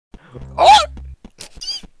Oh!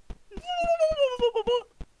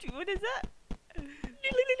 What is that?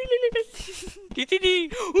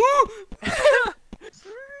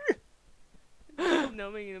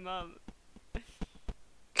 Numbing him up.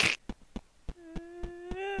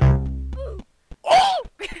 Oh!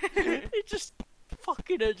 It just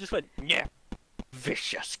fucking just went, yeah.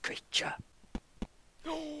 Vicious creature.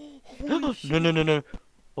 No.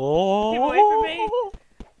 Oh. Keep away from me.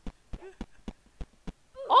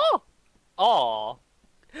 Oh. Oh.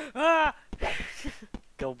 Ah!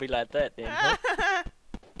 Gonna be like that then, huh?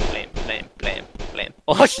 Blam, blam, blam, blam.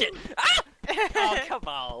 Oh shit! Ah! Oh, come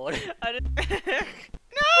on. I didn't...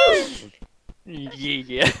 No!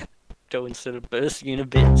 Yeah. Joe instead of bursting into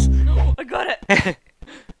bits. I got it!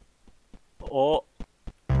 Oh.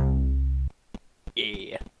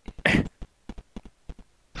 Yeah.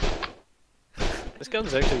 This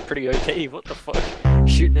gun's actually pretty OP. What the fuck?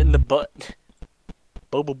 Shooting in the butt.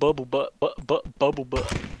 Bubble butt. Bubble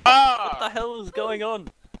butt. Ah! What the hell is going on?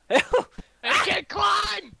 It can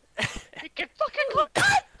climb! It can fucking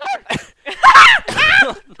climb!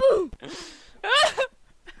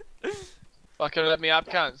 Fucking let me up,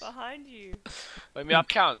 cunts. Behind you. Let me up,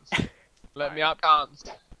 cunts. Let me up, cunts.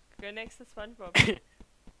 Go next to Spongebob.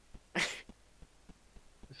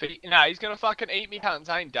 Nah, he's gonna fucking eat me, cunts.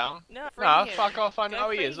 I ain't down. No, free Nah, him. fuck off. I Go know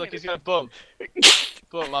he free is. Look, him. he's gonna boom.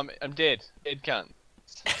 Boom, I'm dead. Dead cunt.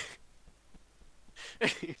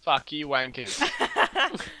 Fuck you, wankers.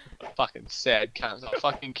 Fucking sad cunts. I'll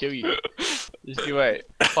fucking kill you. Just you wait.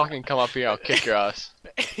 Fucking come up here, I'll kick your ass.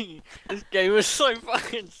 This game was so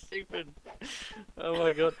fucking stupid. Oh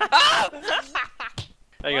my god.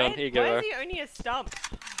 Hang on, here you go. Why is he only a stump?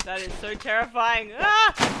 That is so terrifying.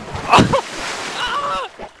 Ah!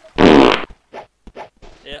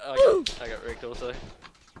 Yeah, I got wrecked also.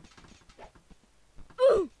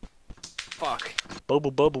 Fuck.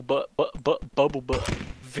 Bubble butt.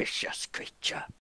 Vicious creature.